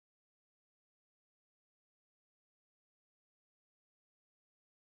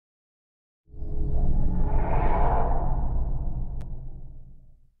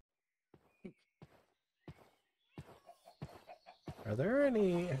Are there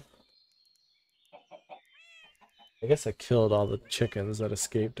any... I guess I killed all the chickens that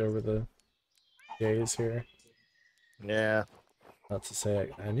escaped over the days here. Yeah. Not to say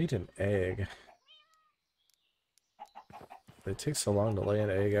I need an egg. They take so long to lay an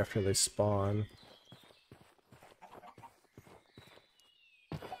egg after they spawn.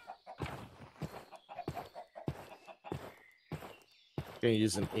 Gonna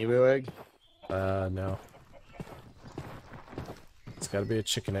use an emu egg? No. It's gotta be a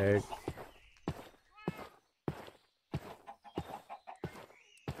chicken egg.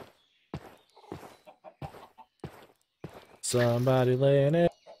 Somebody lay an egg.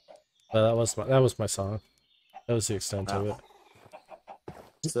 That was my song. That was the extent of it.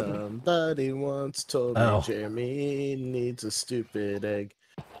 Somebody once told me Jeremy needs a stupid egg.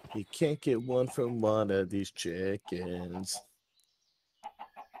 He can't get one from one of these chickens.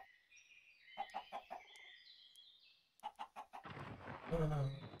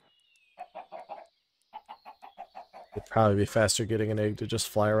 It'd probably be faster getting an egg to just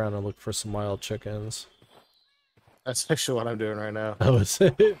fly around and look for some wild chickens. That's actually what I'm doing right now. Oh, is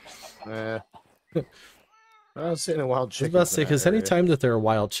it? I don't see any wild chickens. I was about to say, because anytime that there are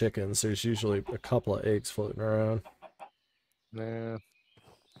wild chickens, there's usually a couple of eggs floating around. Yeah.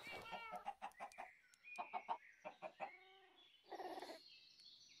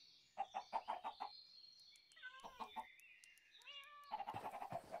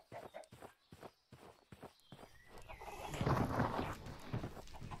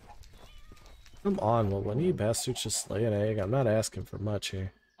 Come on, will one of you bastards just lay an egg? I'm not asking for much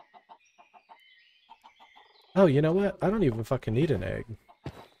here. Oh, you know what? I don't even fucking need an egg.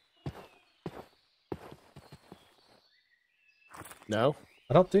 No?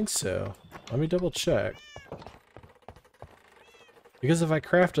 I don't think so. Let me double check. Because if I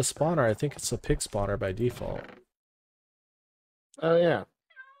craft a spawner, I think it's a pig spawner by default. Oh, yeah.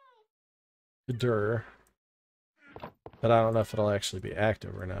 Durr. But I don't know if it'll actually be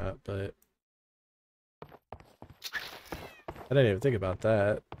active or not, but... I didn't even think about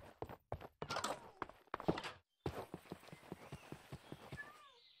that.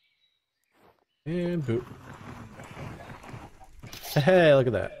 And boop. Hey, look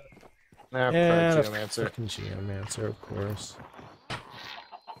at that. And a geomancer. fucking geomancer, of course.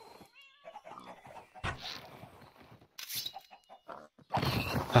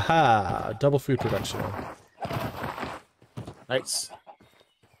 Haha! Double food production. Nice.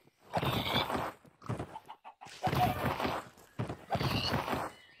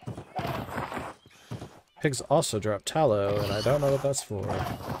 Pigs also drop tallow, and I don't know what that's for.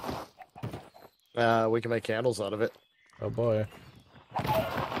 We can make candles out of it. Oh boy.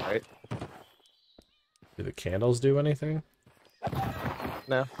 Right? Do the candles do anything?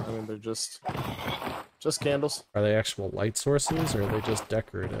 No, I mean, they're just candles. Are they actual light sources, or are they just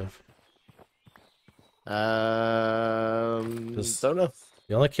decorative? Don't know.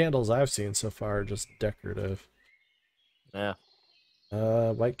 The only candles I've seen so far are just decorative. Yeah.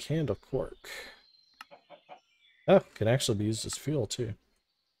 White candle cork. Oh, can actually be used as fuel too.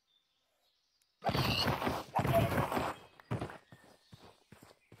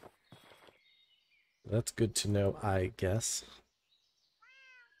 That's good to know, I guess.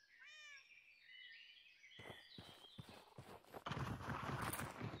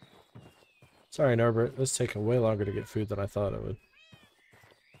 Sorry, Norbert. It's taking way longer to get food than I thought it would.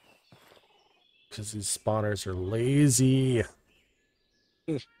 Because these spawners are lazy.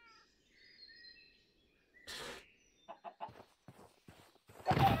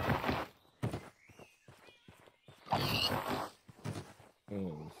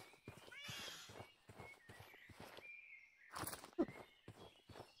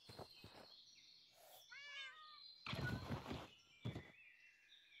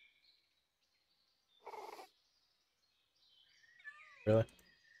 Really?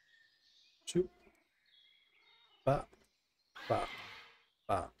 Shoot. Bop. Bop.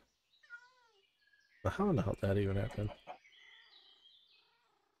 Bop. How in the hell did that even happen?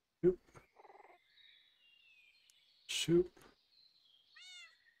 Shoot. Shoot.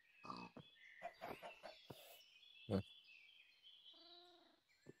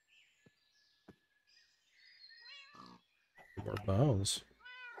 More bones.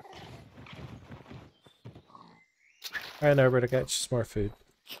 Alright, Norbert, I got you some more food.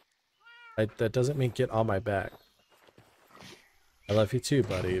 That doesn't mean get on my back. I love you too,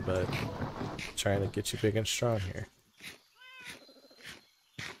 buddy, but I'm trying to get you big and strong here.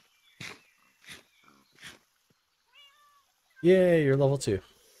 Yay, you're level 2.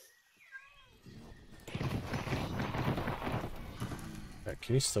 Right,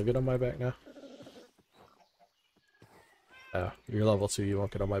 can you still get on my back now? Oh, you're level 2, you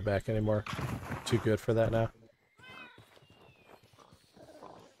won't get on my back anymore. Too good for that now.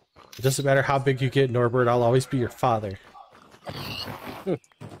 It doesn't matter how big you get, Norbert, I'll always be your father.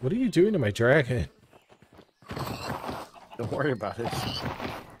 What are you doing to my dragon? Don't worry about it.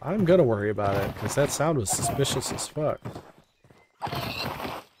 I'm gonna worry about it, because that sound was suspicious as fuck.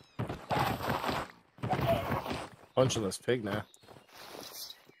 Punching this pig now.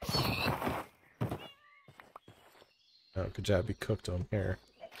 Oh, good job, you cooked them. Here.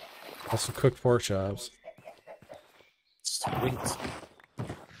 Also cooked pork chops. Sweet.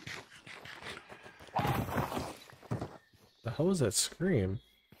 The hell was that scream?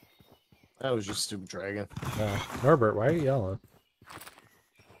 That was just stupid dragon. Norbert, why are you yelling?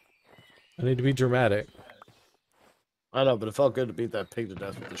 I need to be dramatic. I know, but it felt good to beat that pig to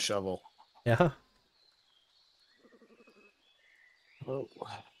death with the shovel. Yeah? Oh.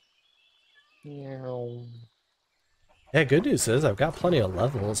 Yeah. Yeah, good news is I've got plenty of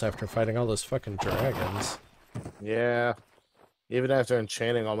levels after fighting all those fucking dragons. Yeah. Even after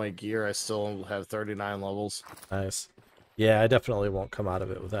enchanting all my gear, I still have 39 levels. Nice. Yeah, I definitely won't come out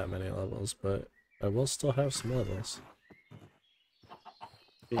of it with that many levels, but I will still have some levels.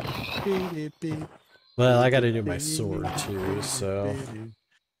 Well, I gotta do my sword too, so...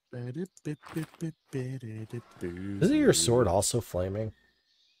 Isn't your sword also flaming?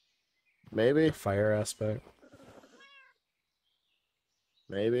 Maybe. The fire aspect?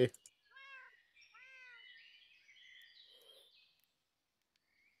 Maybe.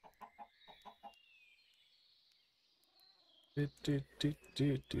 Yeah.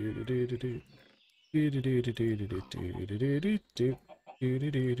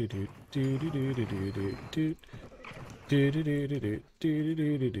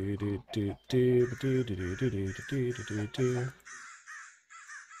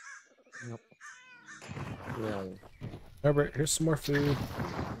 Norbert, here's some more food.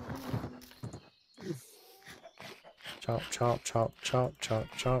 Chop, chop, chop, chop, chop,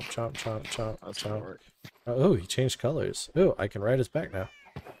 chop, chop, chop, chop, That's chop. work. Oh, he changed colors. Oh, I can ride his back now.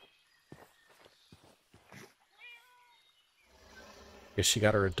 Guess she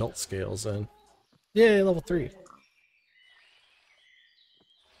got her adult scales in. Yay, level 3.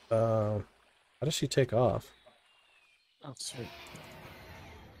 How does she take off? Oh, sweet.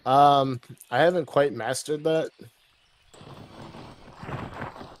 I haven't quite mastered that.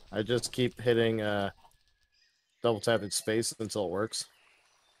 I just keep hitting double tapping space until it works.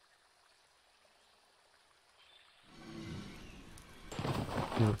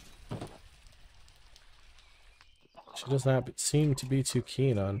 She does not seem to be too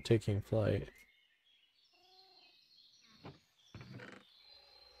keen on taking flight.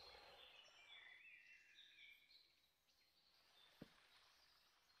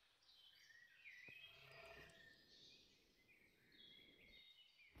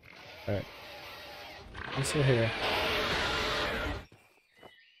 Alright. Let's sit here.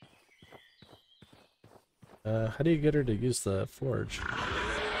 How do you get her to use the forge?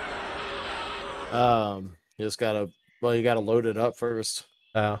 You just gotta, well, you gotta load it up first.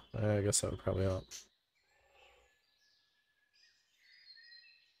 Oh, I guess that would probably help.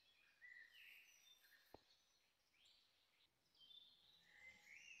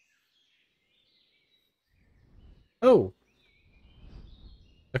 Oh!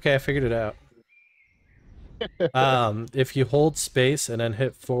 Okay, I figured it out. If you hold space and then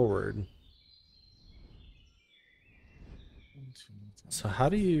hit forward. So how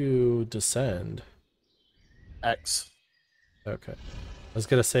do you descend? X. Okay. I was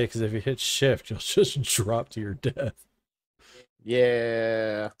gonna say, because if you hit shift, you'll just drop to your death.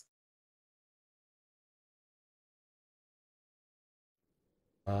 Yeah.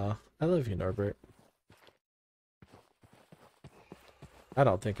 I love you, Norbert. I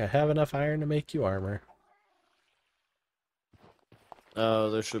don't think I have enough iron to make you armor. Oh,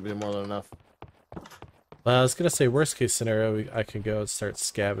 there should be more than enough. Well, I was gonna say, worst case scenario, I can go and start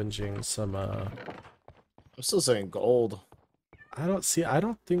scavenging some, I'm still saying gold. I don't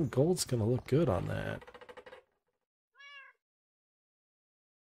think gold's gonna look good on that.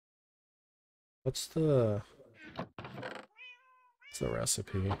 What's the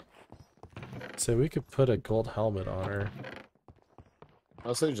recipe? So we could put a gold helmet on her.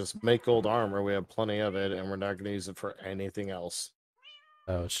 I'll say just make gold armor. We have plenty of it, and we're not going to use it for anything else.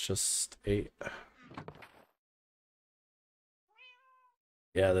 Oh, it's just 8.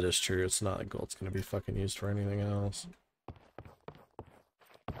 Yeah, that is true. It's not like gold's gonna be fucking used for anything else.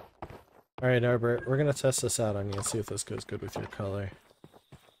 Alright, Norbert, we're gonna test this out on you and see if this goes good with your color.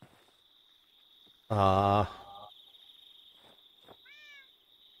 I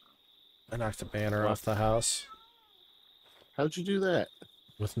knocked the banner off the house. How'd you do that?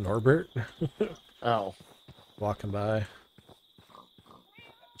 With Norbert. Oh. Walking by.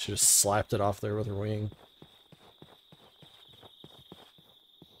 She just slapped it off there with her wing.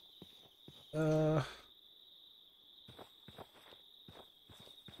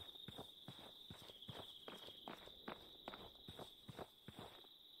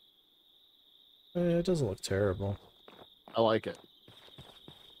 It doesn't look terrible. I like it.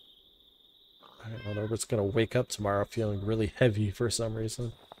 Alright, well, Norbert's gonna wake up tomorrow feeling really heavy for some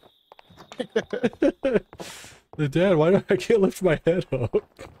reason. Dad, why do I can't lift my head up?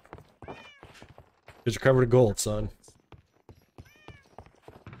 Because you're covered in gold, son.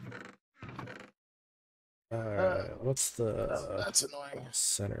 Alright, what's the that's annoying.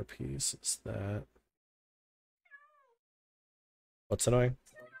 Centerpiece is that? What's annoying?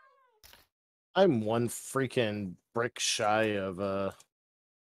 I'm one freaking brick shy of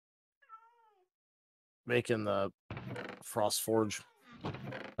making the Frost Forge.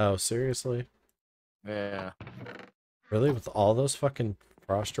 Oh, seriously? Yeah. Really? With all those fucking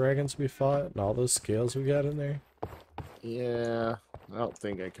frost dragons we fought and all those scales we got in there? Yeah. I don't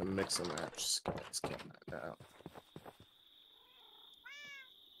think I can mix and match skills. Can I now?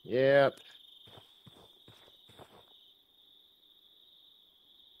 Yep.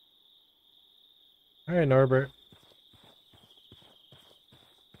 Alright, Norbert.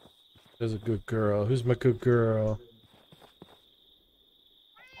 There's a good girl. Who's my good girl?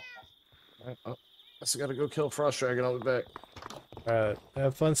 Oh, I still gotta go kill Frost Dragon. I'll be back. Alright,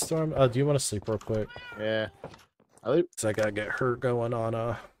 have fun, Storm. Oh, do you want to sleep real quick? Yeah. So I gotta get her going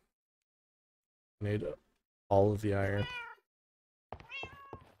on, need all of the iron.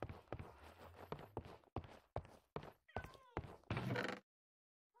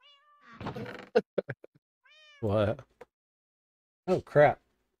 What? Oh, crap.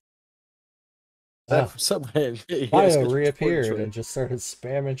 Subway. Bio reappeared and just started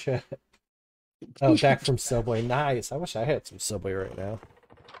spamming chat. Oh, back from Subway. Nice. I wish I had some Subway right now.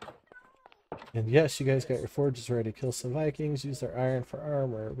 And yes, you guys got your forges ready. Kill some Vikings. Use their iron for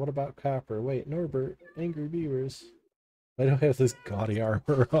armor. What about copper? Wait, Norbert. Angry beavers. I don't have this gaudy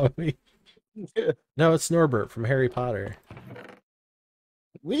armor on me. No, it's Norbert from Harry Potter.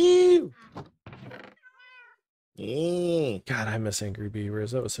 Woo! God, I miss Angry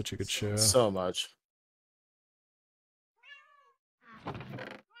Beavers. That was such a good show. So much.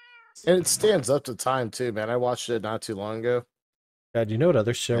 And it stands up to time too, man. I watched it not too long ago. God, you know what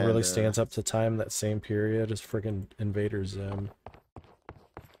other show really stands up to time that same period is friggin' Invader Zim.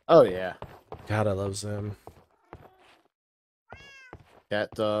 Oh yeah. God, I love Zim. Cat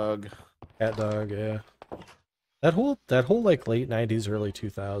Dog. Cat Dog, yeah. That whole like late 90s, early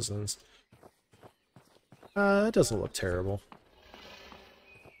 2000s. It doesn't look terrible.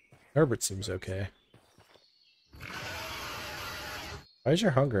 Norbert seems okay. Why is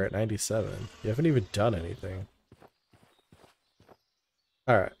your hunger at 97? You haven't even done anything.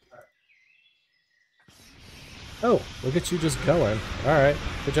 Alright. Oh, look at you just going. Alright,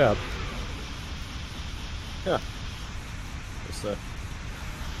 good job. Yeah. It's a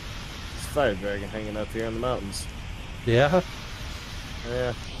fire dragon hanging up here in the mountains. Yeah?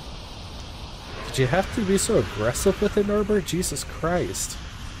 Yeah. Did you have to be so aggressive with it, Norbert? Jesus Christ.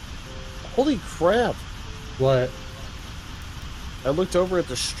 Holy crap. What? I looked over at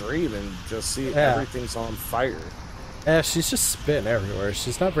the stream and just see everything's on fire. Yeah, she's just spitting everywhere.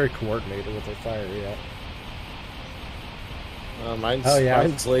 She's not very coordinated with her fire yet.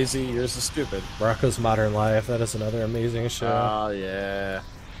 Mine's lazy, yours is stupid. Rocco's Modern Life, that is another amazing show. Oh, yeah.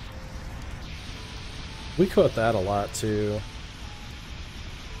 We quote that a lot, too.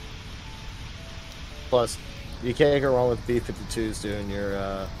 Plus, you can't go wrong with B-52s doing your,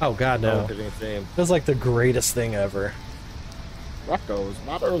 oh god, no. Theme. That's like the greatest thing ever. Rocco's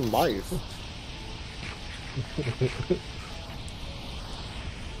Modern Life.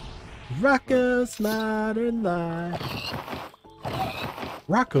 Rocco's Modern Life.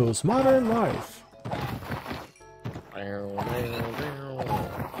 Rocco's Modern Life.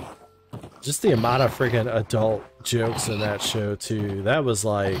 Just the amount of freaking adult jokes in that show, too. That was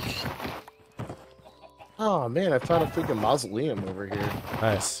like... Oh, man, I found a freaking mausoleum over here.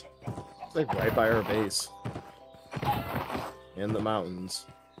 Nice. It's like right by our base. In the mountains.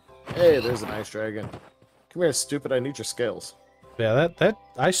 Hey, there's an ice dragon. Come here, stupid, I need your scales. Yeah, that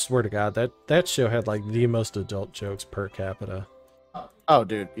I swear to God, that show had like the most adult jokes per capita. Oh,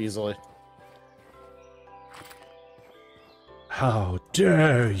 dude, easily. How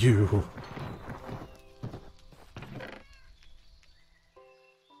dare you!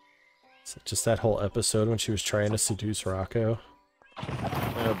 So just that whole episode when she was trying to seduce Rocco.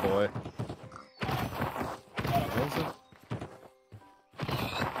 Oh boy.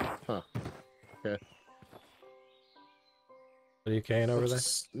 Okay. Are you carrying over there?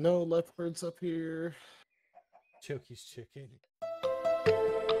 No leopards up here. Choky's chicken.